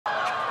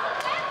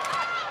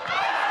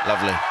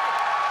Lovely.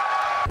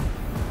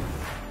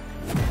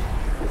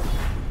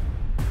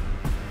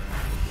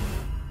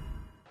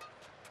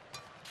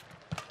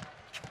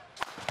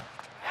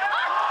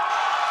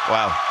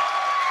 Wow.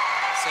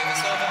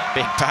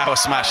 Big power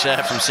smash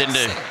there from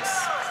Sindhu.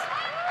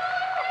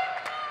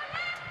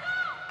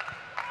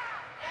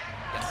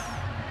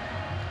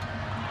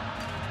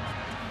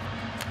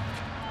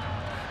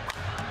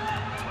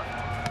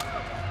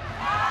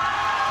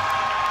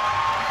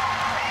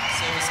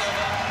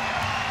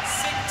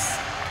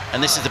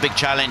 And this is the big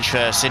challenge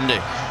for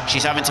Sindhu.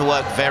 She's having to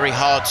work very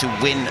hard to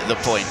win the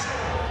point.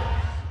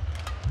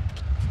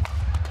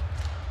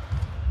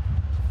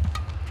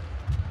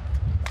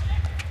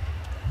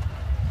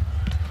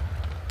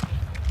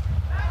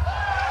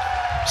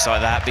 Just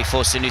like that,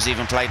 before Sindhu's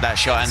even played that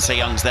shot, An Se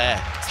Young's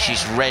there.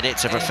 She's read it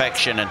to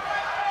perfection. And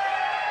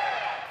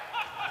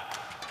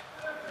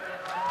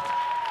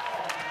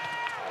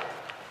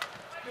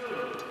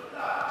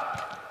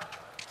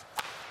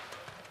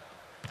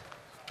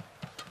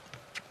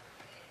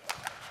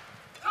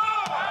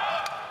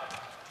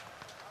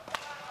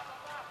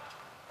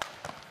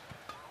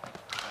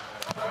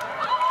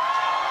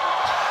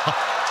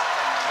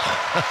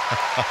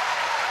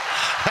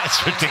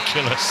that's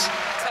ridiculous.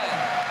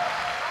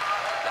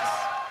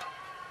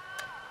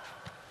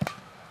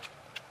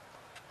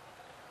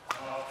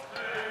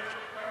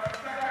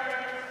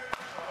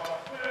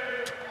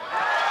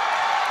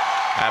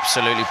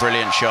 Absolutely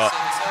brilliant shot.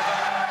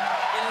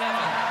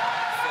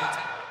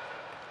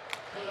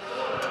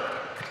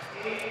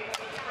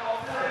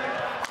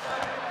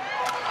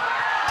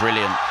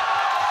 Brilliant.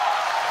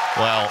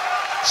 Well,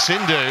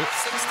 Sindhu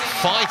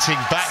fighting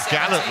back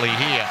gallantly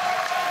here.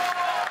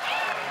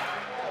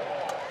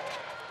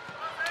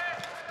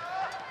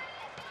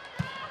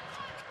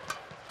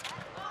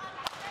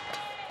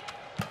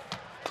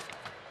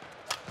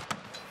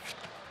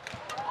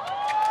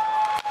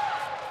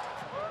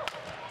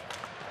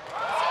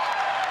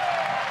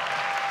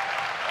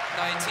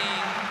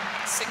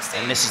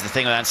 And this is the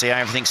thing with An Se Young,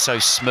 everything's so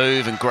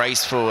smooth and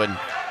graceful. And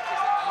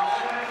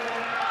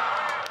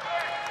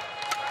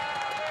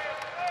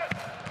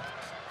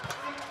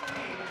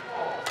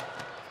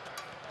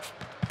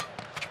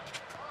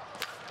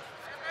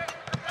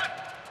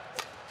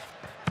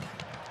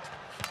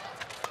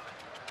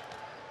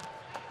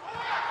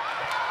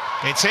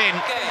it's in,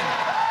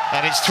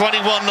 and it's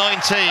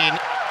 21-19.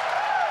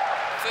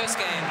 First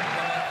game.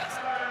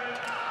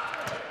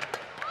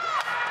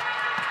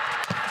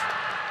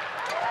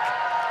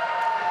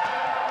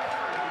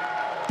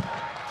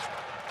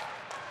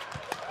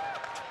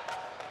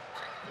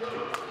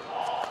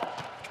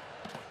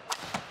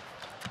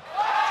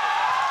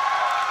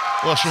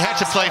 Well, she had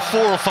to play 4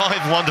 or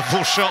 5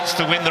 wonderful shots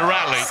to win the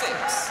rally,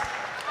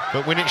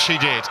 but win it she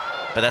did.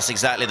 but that's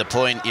exactly the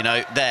point, you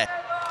know, there.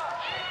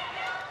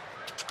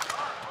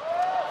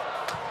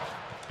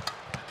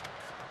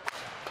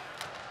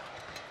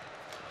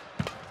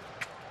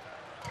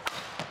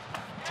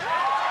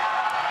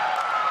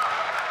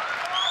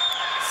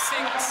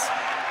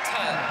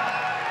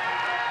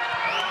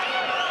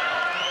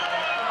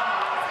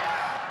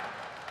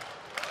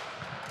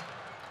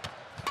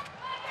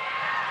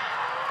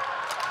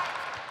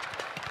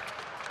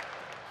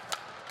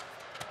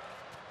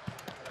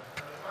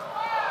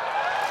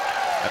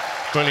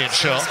 Brilliant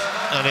shot,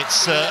 and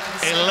it's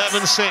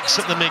 11-6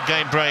 at the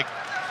mid-game break.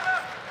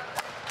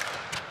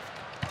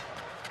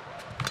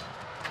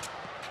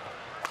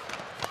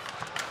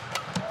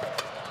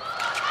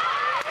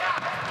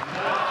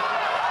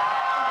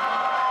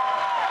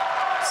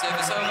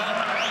 Service over.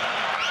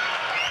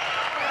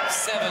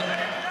 7.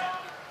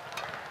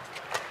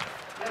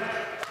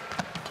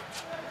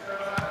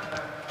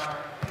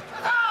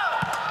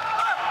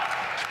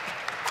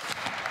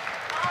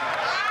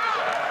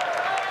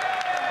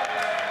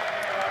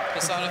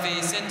 Pusarla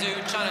V Sindhu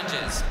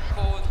challenges.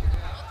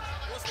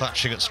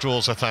 Clutching at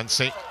straws, I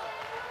fancy.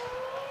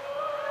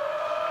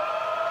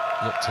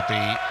 Look to be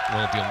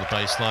well beyond the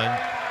baseline.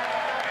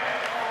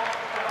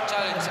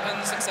 Challenge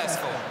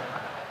unsuccessful.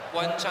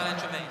 1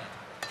 challenge remaining.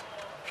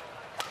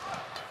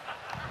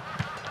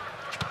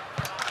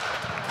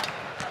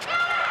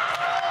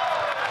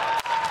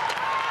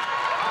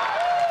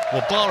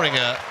 Well, barring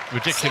a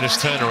ridiculous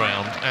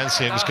turnaround, An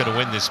Se Young is going to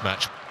win this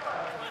match.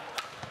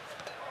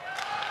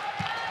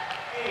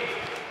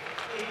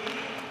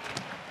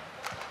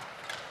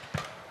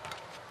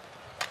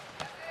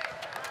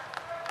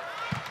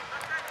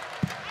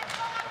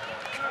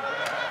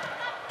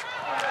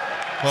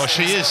 Well,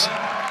 she is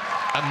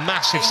a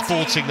massive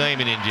sporting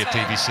name in India,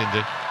 PV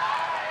Sindhu.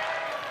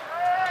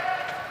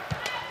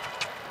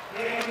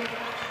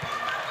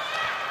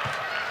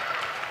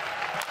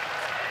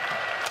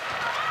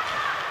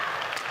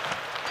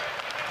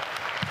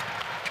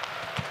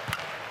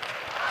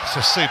 It's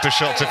a super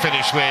shot to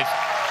finish with.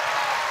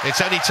 It's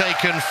only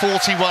taken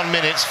 41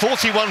 minutes,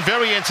 41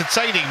 very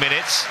entertaining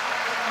minutes.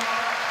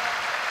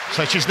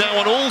 So she's now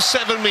on all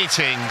 7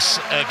 meetings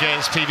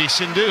against PV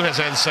Sindhu, has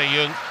An Se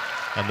Young,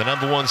 and the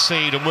 #1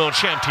 seed and world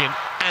champion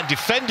and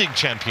defending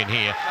champion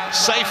here,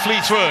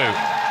 safely through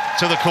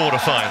to the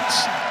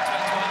quarterfinals.